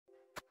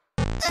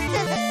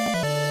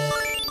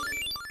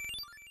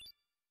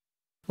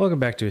Welcome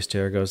back to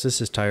Asterigos.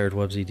 This is Tired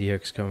Wubsy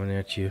DX coming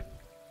at you.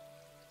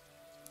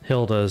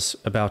 Hilda's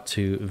about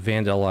to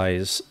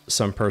vandalize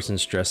some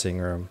person's dressing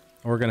room.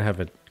 We're gonna have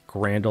a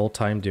grand old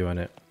time doing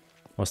it.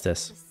 What's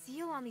this? The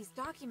seal on these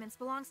documents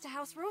belongs to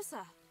House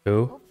Rosa.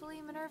 Who?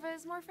 Hopefully Minerva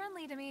is more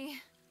friendly to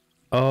me.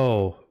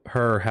 Oh,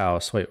 her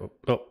house. Wait,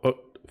 oh,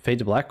 fade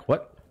to black?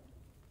 What?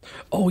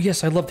 Oh,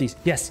 yes, I love these.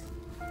 Yes.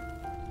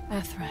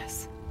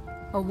 Ethres,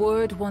 a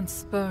word once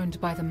spurned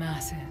by the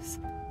masses,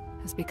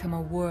 has become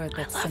a word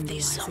that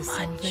symbolizes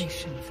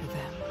salvation for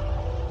them.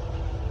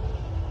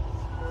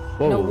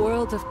 Whoa. In a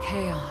world of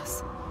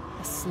chaos,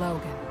 a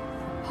slogan,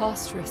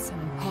 preposterous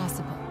and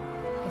impossible,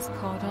 has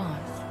caught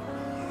on.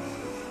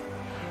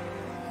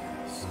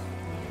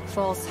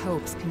 False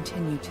hopes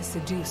continue to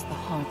seduce the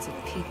hearts of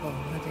people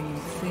living in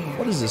fear.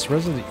 What is this,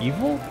 Resident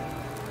Evil?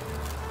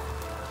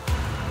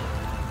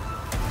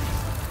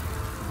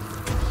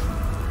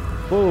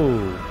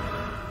 Whoa.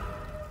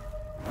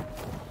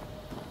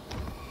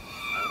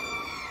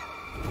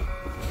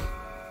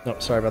 Oh,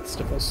 sorry about the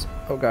sniffles.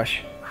 Oh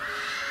gosh.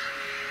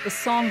 The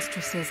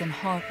songstresses and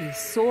harpies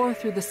soar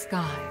through the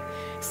sky,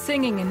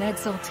 singing in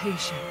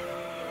exultation.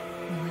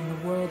 While in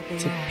the world below,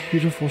 It's a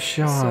beautiful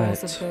shot.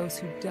 the souls of those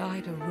who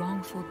died a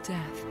wrongful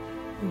death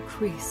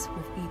increase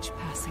with each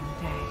passing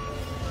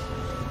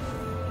day.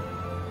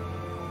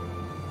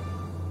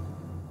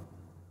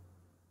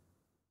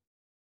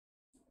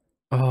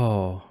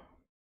 Oh.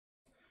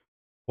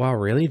 Wow,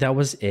 really? That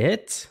was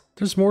it?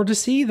 There's more to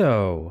see,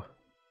 though.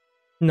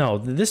 No,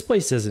 this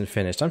place isn't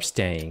finished. I'm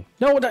staying.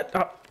 No,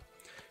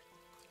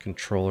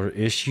 controller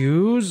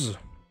issues?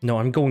 No,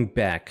 I'm going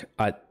back.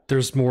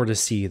 There's more to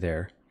see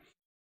there.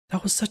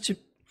 That was such a...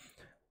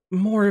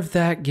 More of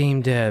that,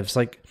 game devs.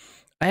 Like,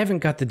 I haven't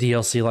got the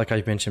DLC like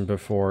I mentioned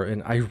before,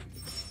 and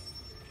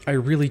I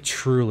really,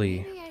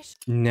 truly...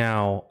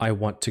 Now, I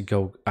want to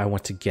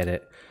get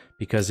it.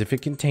 Because if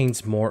it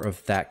contains more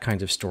of that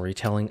kind of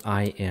storytelling,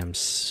 I am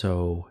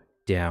so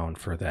down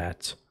for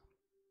that.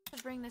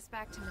 Bring this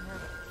back to Minerva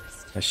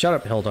first. Now, shut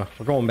up, Hilda.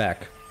 We're going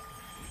back.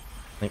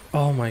 Like,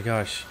 oh my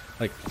gosh.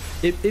 Like,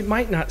 it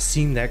might not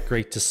seem that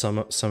great to some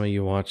of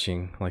you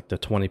watching, like the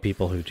 20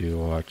 people who do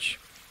watch.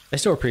 I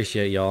still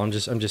appreciate y'all. I'm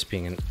just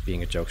being a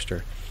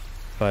jokester.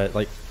 But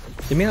like,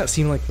 it may not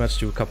seem like much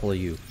to a couple of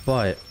you,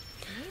 but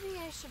Maybe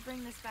I should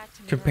bring this back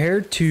to Minerva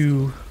compared first.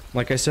 to,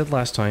 like I said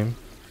last time,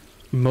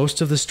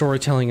 most of the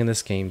storytelling in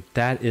this game,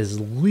 that is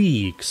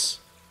leagues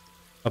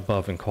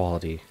above in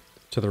quality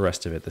to the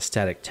rest of it. The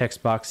static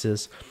text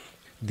boxes,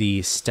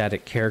 the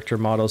static character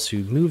models who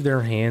move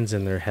their hands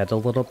and their head a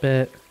little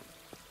bit.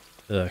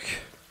 Ugh.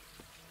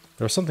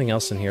 There was something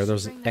else in here. There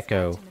was an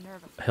echo.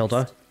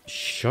 Hilda,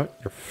 shut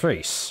your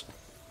face.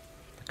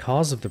 The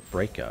cause of the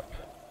breakup.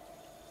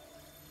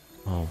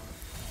 Oh,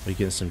 we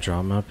getting some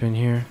drama up in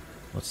here?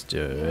 Let's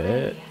do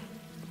it.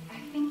 I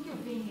think you're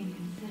being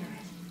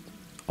inconsiderate.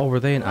 Oh, were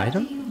they an What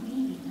item? do you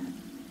mean?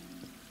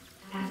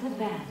 As a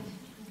band,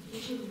 you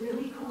should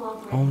really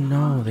cooperate. Oh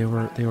no, they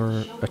were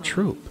a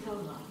troupe.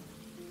 Solo.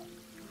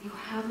 You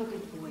have a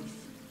good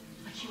voice,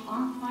 but you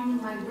aren't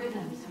finding my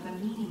rhythms or the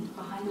meanings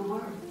behind the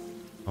words.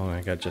 Oh,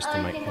 I got just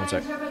the mic. One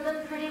sec. interpret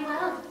them pretty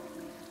well.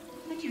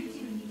 But you do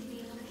need to be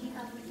able to keep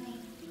up with me.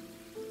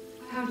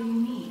 How do you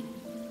mean?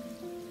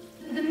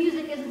 The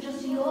music isn't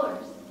just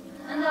yours.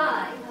 And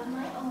I have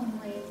my own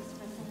way of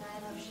expressing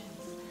my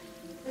emotions.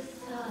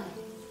 Besides,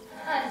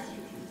 as you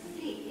can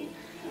see,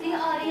 the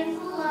audience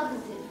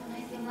loves it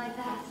when I sing like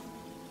that.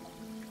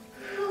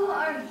 Who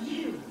are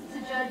you to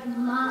judge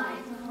my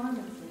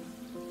performances?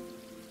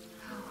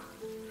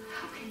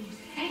 How can you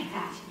say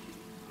that?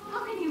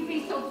 How can you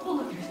be so full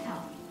of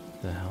yourself?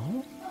 The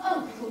hell?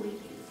 Oh, please.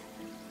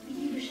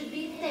 You should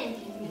be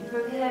thanking me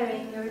for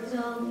pairing your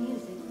dull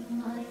music with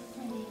my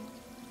singing.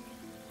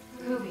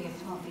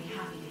 Rubius won't be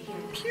happy to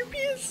hear this.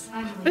 Pubius!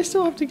 I'm I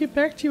still have to get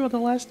back to you on the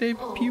last name,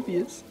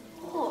 Pubius.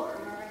 Poor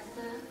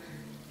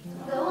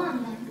Marissa. Go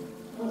on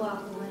then.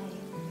 Walk away.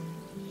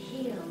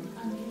 He'll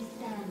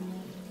understand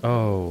me.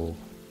 Oh.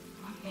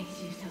 What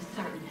makes you so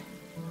certain?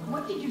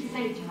 What did you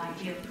say to my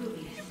dear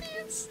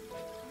Rubius?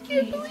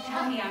 Pubius. Please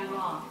tell me I'm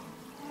wrong.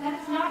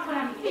 That's not what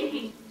I'm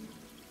thinking.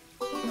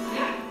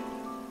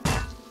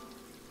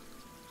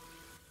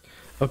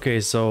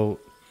 Okay, so...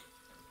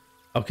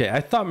 Okay,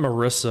 I thought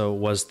Marissa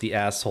was the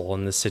asshole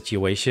in this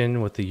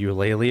situation with the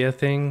Eulalia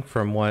thing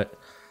from what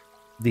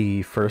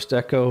the first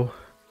Echo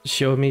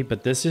showed me,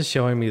 but this is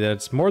showing me that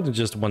it's more than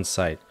just one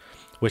side,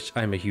 which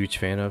I'm a huge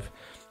fan of.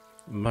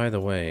 By the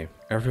way,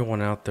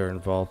 everyone out there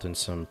involved in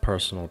some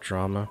personal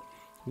drama,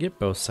 get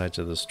both sides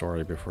of the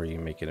story before you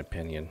make an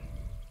opinion.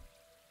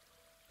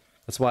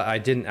 That's why I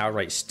didn't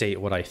outright state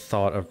what I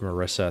thought of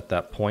Marissa at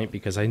that point,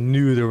 because I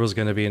knew there was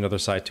going to be another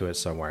side to it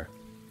somewhere.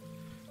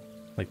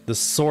 Like, the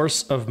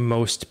source of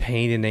most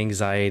pain and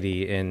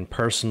anxiety in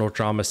personal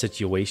drama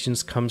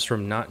situations comes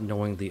from not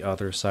knowing the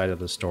other side of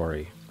the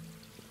story.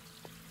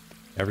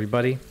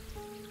 Everybody,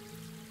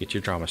 get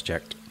your dramas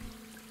checked.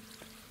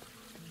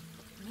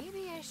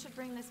 Maybe I should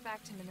bring this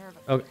back to Minerva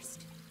Okay.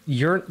 first.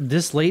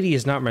 This lady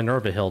is not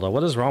Minerva, Hilda.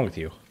 What is wrong with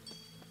you?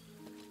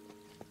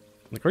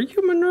 Like, are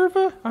you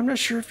Minerva? I'm not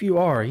sure if you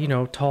are. You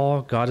know,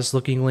 tall,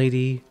 goddess-looking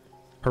lady,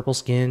 purple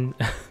skin.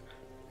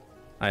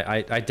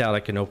 I doubt I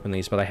can open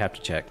these, but I have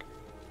to check.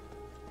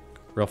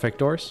 Real fake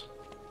doors?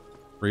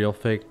 Real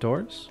fake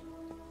doors?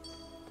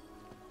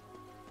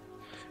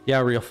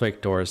 Yeah, real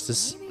fake doors.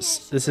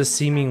 This is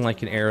seeming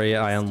like an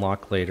area I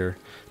unlock later.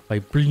 By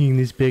bringing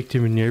this back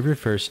to Minerva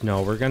first.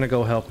 No, we're gonna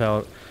go help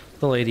out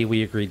the lady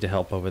we agreed to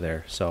help over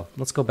there. So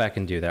let's go back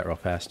and do that real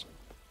fast.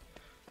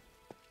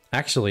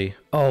 Actually,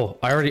 oh,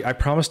 I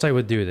promised I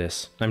would do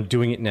this. I'm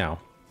doing it now.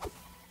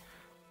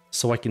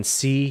 So I can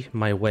see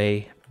my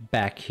way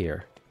back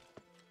here.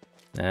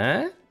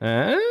 Yeah.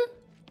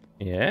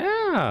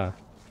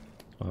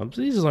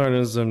 Oopsie's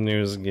learning some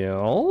new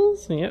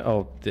skills. Yeah.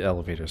 Oh, the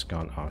elevator's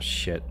gone. Oh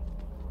shit.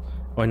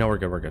 Oh, no, we're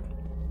good.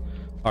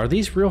 Are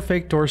these real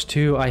fake doors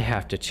too? I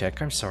have to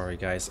check. I'm sorry,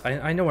 guys.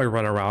 I know I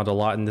run around a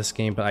lot in this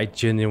game, but I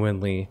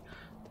genuinely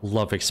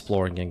love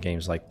exploring in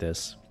games like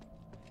this.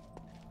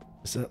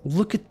 So,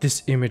 look at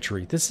this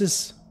imagery. This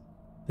is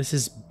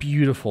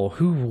beautiful.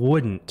 Who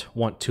wouldn't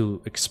want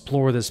to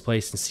explore this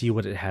place and see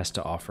what it has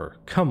to offer?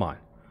 Come on.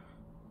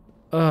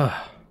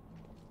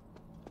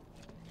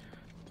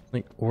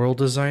 Like, world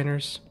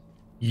designers,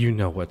 you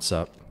know what's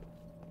up.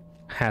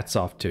 Hats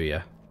off to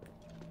you.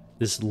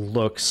 This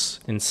looks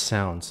and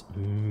sounds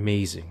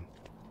amazing.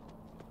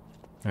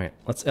 Alright,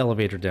 let's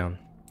elevator down.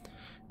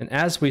 And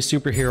as we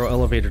superhero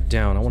elevator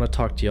down, I want to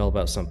talk to y'all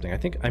about something. I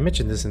think I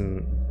mentioned this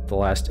in the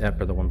last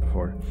ep or the one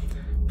before.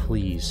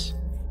 Please,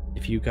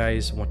 if you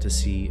guys want to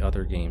see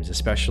other games,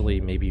 especially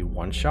maybe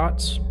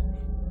one-shots,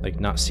 like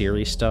not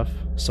series stuff,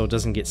 so it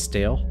doesn't get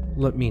stale,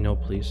 let me know,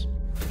 please.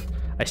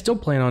 I still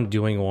plan on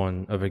doing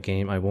one of a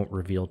game I won't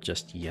reveal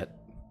just yet.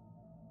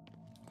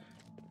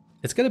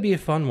 It's gonna be a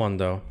fun one,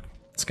 though.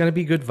 It's gonna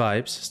be good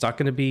vibes. It's not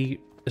gonna be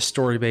a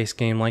story-based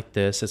game like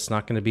this. It's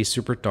not gonna be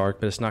super dark,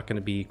 but it's not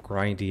gonna be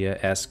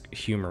Grindia-esque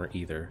humor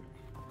either.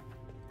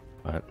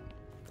 But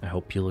I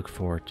hope you look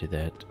forward to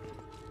that.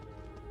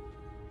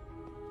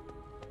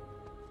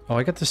 Oh,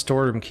 I got the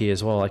storeroom key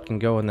as well. I can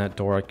go in that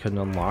door I couldn't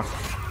unlock.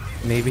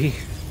 Maybe.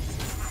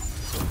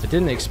 It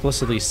didn't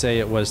explicitly say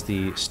it was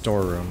the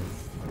storeroom.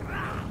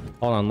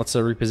 Hold on, let's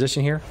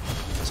reposition here.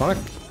 Sonic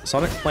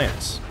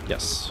plants.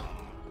 Yes.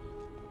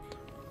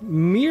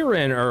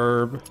 Mirin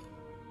herb.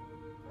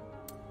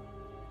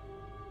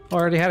 Oh, I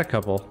already had a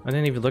couple. I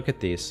didn't even look at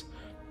these.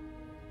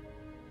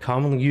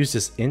 Commonly used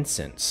as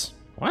incense.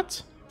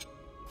 What?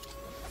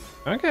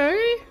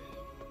 Okay.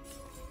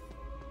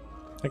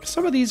 Like,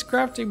 some of these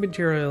crafting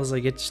materials,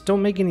 like, it just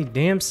don't make any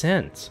damn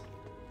sense.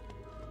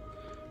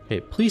 Okay,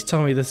 please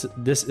tell me this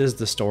is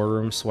the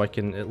storeroom so I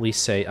can at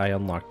least say I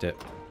unlocked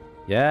it.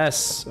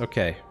 Yes!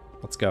 Okay,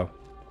 let's go.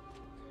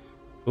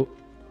 Oh.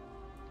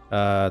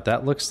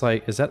 That looks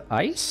like... Is that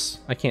ice?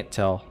 I can't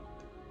tell.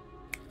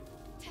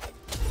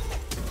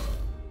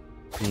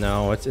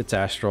 No, it's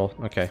astral.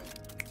 Okay.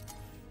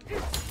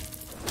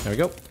 There we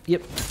go.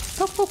 Yep.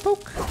 Poke, poke,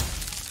 poke.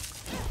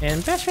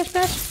 And bash, bash,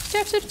 bash.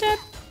 Stab, stab, stab.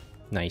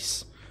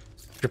 Nice.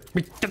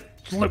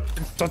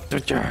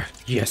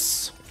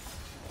 Yes.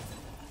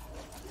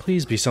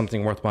 Please be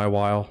something worth my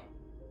while.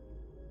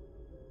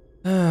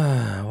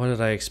 What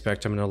did I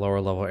expect? I'm in a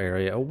lower level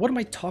area. What am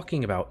I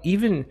talking about?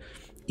 Even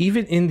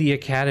in the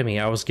academy,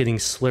 I was getting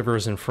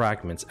slivers and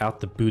fragments out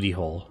the booty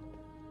hole.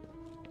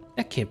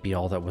 That can't be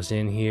all that was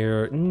in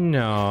here.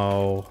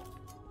 No.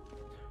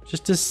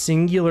 Just a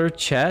singular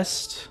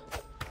chest?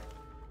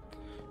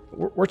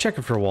 We're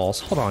checking for walls.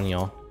 Hold on,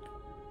 y'all.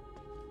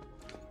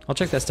 I'll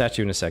check that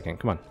statue in a second.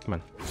 Come on, come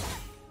on.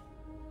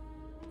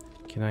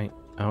 Can I?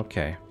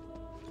 Okay.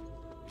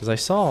 Because I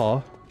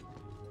saw...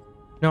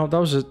 No,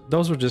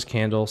 those were just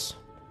candles.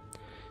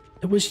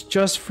 It was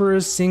just for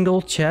a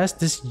single chest?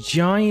 This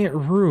giant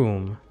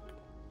room.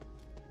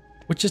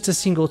 With just a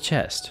single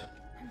chest.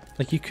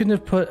 Like, you couldn't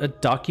have put a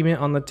document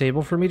on the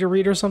table for me to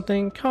read or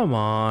something? Come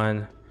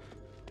on.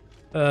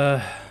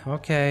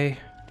 Okay.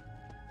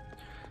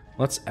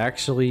 Let's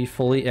actually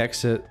fully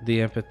exit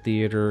the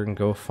amphitheater and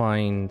go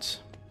find...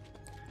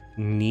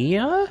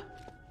 Nia?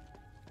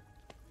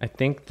 I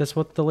think that's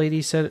what the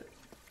lady said.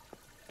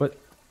 But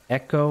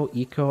Echo,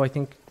 I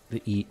think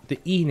the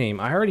E name.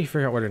 I already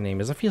forgot what her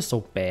name is. I feel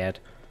so bad.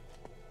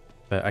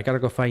 But I gotta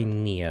go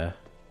find Nia.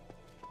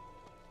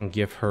 And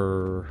give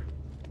her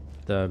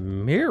the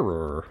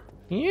mirror.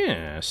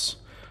 Yes.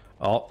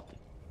 Oh.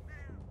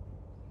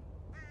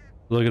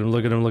 Look at him,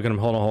 look at him, look at him.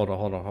 Hold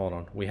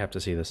on. We have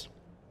to see this.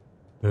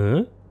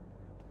 Huh?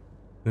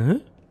 Huh?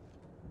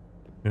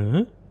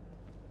 Huh?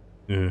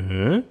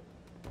 Uh-huh.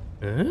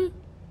 Uh-huh.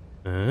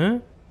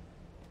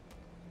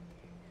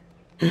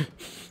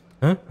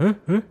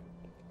 Uh-huh.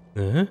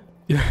 Uh-huh.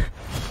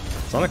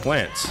 Sonic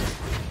Lance.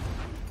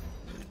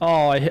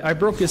 Oh, I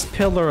broke his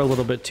pillar a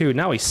little bit too.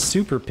 Now he's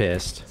super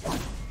pissed.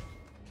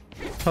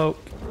 Poke.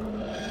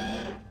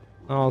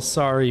 Oh,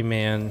 sorry,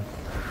 man.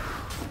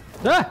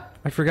 Ah!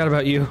 I forgot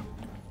about you.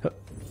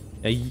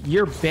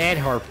 You're bad,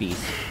 Harpy.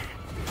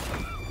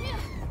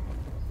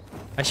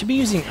 I should be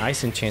using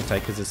Ice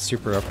Enchantite because it's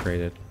super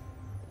upgraded.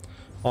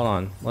 Hold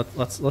on.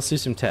 Let's do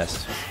some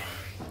tests.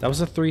 That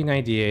was a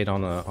 398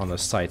 on a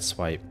side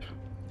swipe.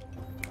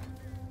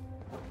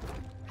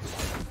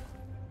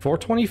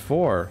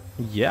 424.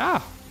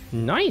 Yeah.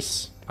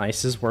 Nice.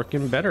 Ice is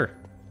working better.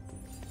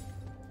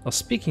 Well,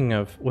 speaking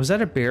of, was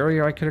that a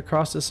barrier I could have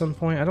crossed at some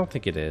point? I don't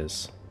think it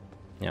is.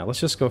 Yeah,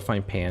 let's just go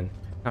find Pan.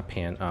 Not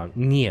Pan,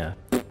 Nia.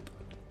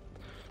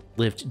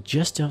 Lived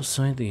just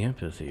outside the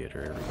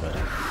amphitheater, everybody.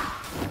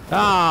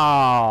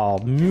 Oh,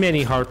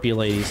 many Harpy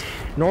ladies.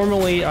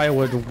 Normally, I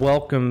would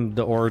welcome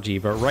the orgy,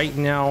 but right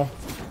now,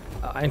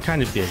 I'm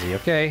kind of busy,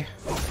 okay?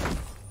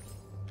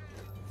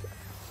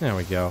 There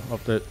we go.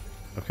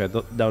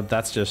 Okay, no,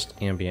 that's just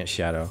ambient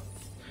shadow.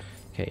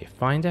 Okay,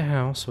 find a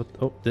house with...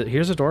 Oh,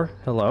 here's a door.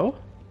 Hello?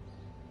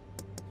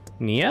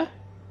 Nia?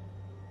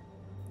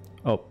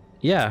 Oh,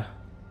 yeah.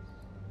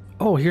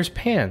 Oh, here's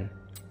Pan.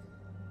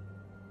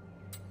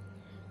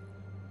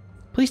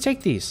 Please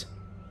take these.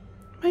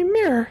 My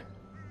mirror?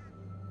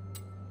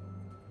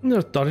 No,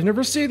 thought I'd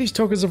never see these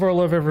tokens of our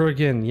love ever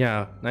again.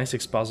 Yeah, nice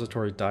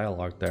expository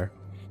dialogue there.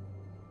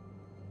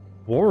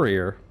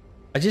 Warrior?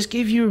 I just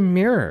gave you a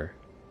mirror.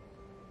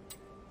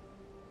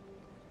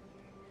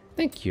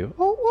 Thank you.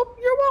 Oh, well,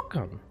 you're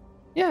welcome.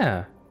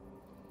 Yeah.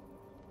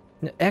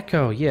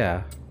 Echo,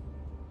 yeah.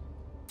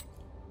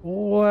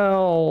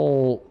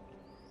 Well...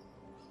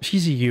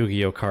 She's a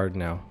Yu-Gi-Oh card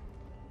now.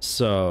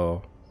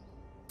 So...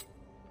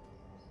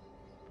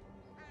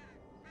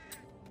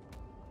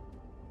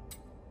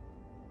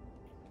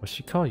 What'd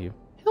she call you?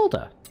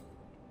 Hilda.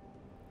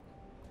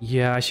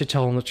 Yeah, I should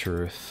tell him the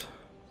truth.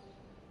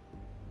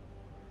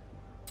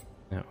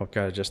 Now, oh,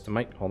 gotta adjust the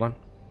mic. Hold on.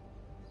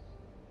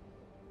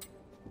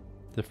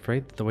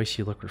 Afraid that the way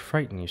she looked would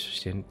frighten you, so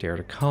she didn't dare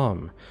to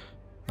come.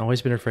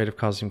 Always been afraid of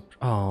causing...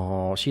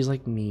 Oh, she's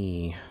like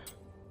me.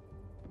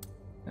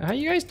 How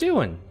you guys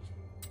doing?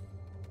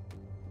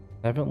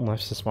 I haven't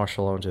left since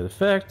martial law into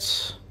effect.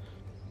 So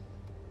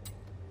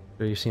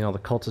you've seen all the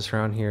cultists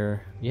around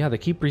here. Yeah, they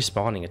keep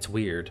respawning. It's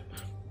weird.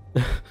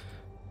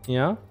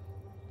 Yeah?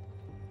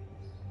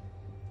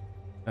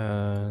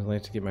 I'd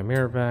like to get my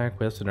mirror back.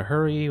 We left in a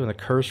hurry when the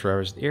curse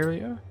ravaged the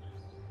area.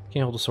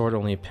 Can't hold a sword,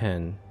 only a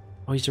pen.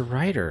 Oh, he's a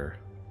writer.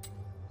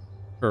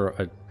 Or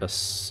a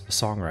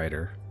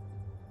songwriter.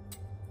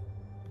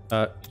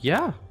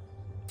 Yeah.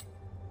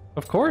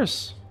 Of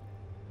course.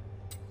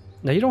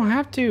 No, you don't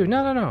have to.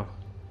 No.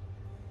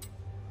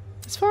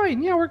 It's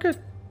fine. Yeah, we're good.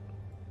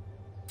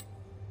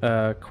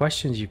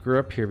 Questions. You grew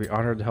up here. Be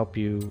honored to help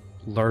you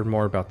learn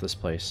more about this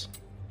place.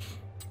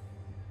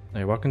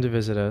 Hey, welcome to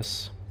visit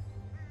us.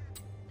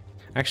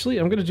 Actually,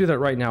 I'm gonna do that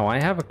right now. I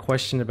have a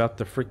question about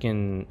the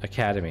freaking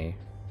academy.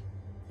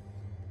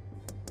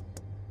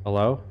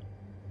 Hello?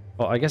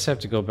 Well, I guess I have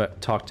to go back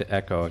talk to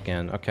Echo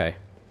again. Okay.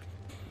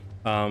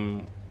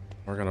 We're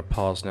gonna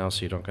pause now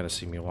so you don't gotta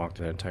see me walk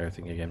through that entire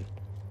thing again.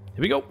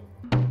 Here we go.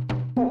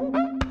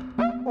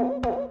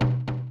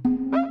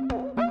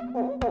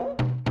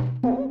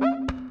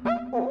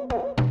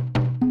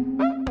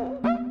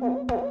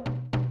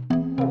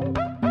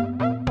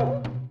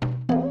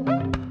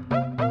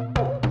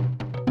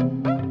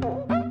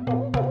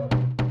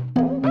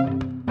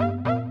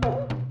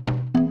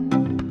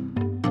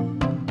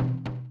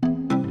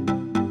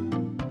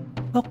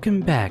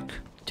 Welcome back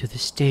to the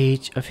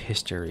stage of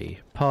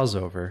history. Pause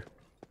over.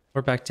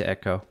 We're back to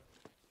Echo.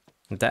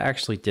 That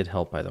actually did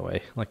help, by the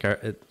way. Like,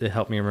 it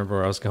helped me remember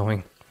where I was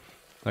going.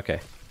 Okay.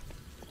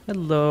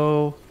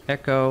 Hello,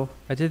 Echo.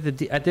 I did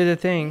the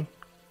thing.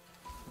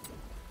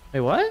 Wait,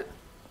 what?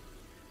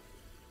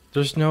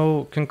 There's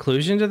no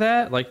conclusion to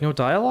that? Like, no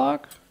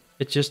dialogue?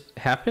 It just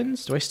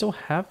happens? Do I still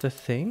have the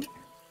thing?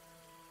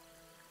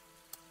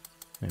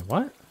 Wait,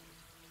 what?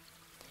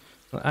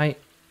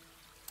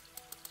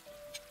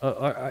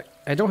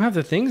 I don't have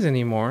the things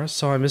anymore,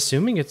 so I'm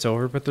assuming it's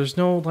over, but there's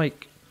no,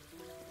 like...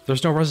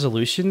 There's no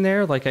resolution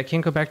there? Like, I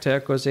can't go back to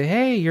Echo and say,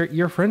 hey,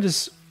 your friend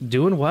is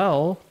doing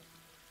well.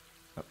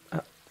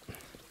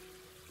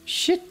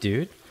 Shit,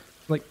 dude.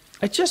 Like,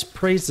 I just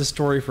praised the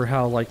story for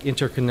how, like,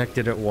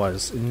 interconnected it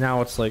was, and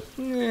now it's like,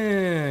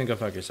 go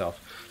fuck yourself.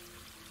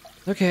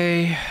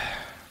 Okay.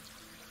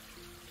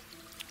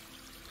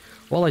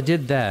 Well, I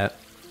did that.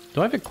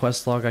 Do I have a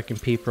quest log I can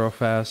peep real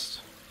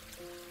fast?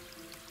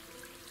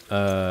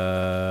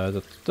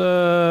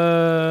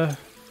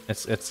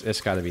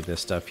 It's got to be this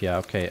stuff. Yeah,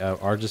 okay.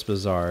 Argus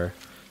Bazaar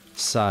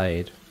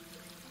side.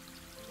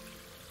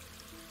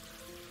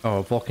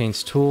 Oh,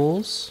 Vulcane's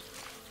tools.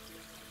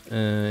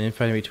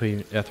 Infighting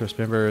between Ethros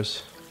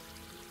members.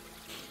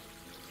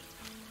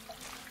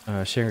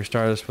 Sharing her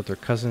stardust with her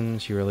cousin.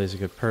 She really is a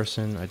good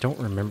person. I don't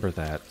remember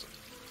that.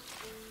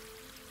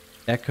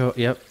 Echo.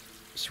 Yep.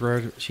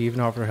 She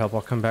even offered help.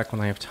 I'll come back when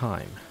I have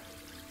time.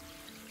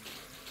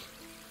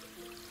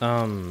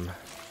 I've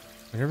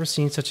never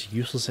seen such a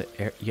useless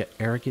yet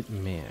arrogant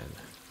man.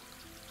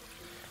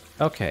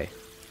 Okay.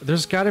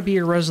 There's got to be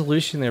a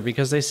resolution there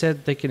because they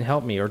said they can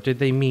help me. Or did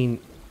they mean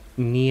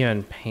Nia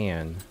and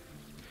Pan?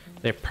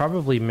 They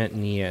probably meant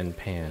Nia and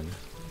Pan.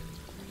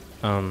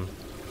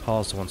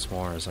 pause once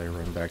more as I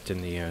run back to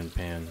Nia and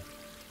Pan.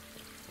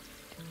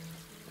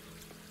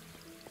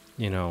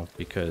 You know,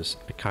 because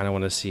I kind of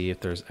want to see if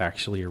there's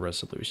actually a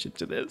resolution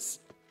to this.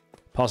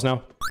 Pause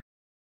now.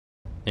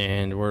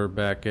 And we're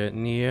back at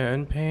Nia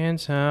and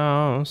Pan's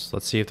house.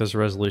 Let's see if there's a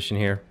resolution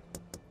here.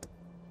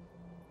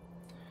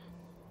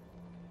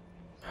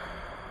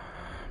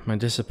 My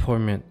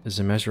disappointment is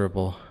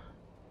immeasurable,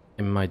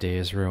 and my day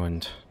is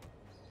ruined.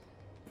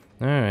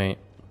 Alright.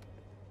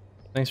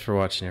 Thanks for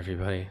watching,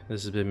 everybody.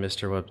 This has been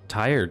Mr. Web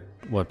Tired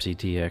Websy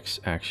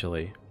DX,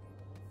 actually.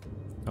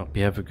 Hope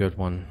you have a good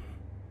one.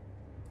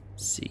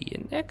 See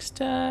you next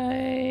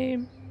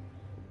time.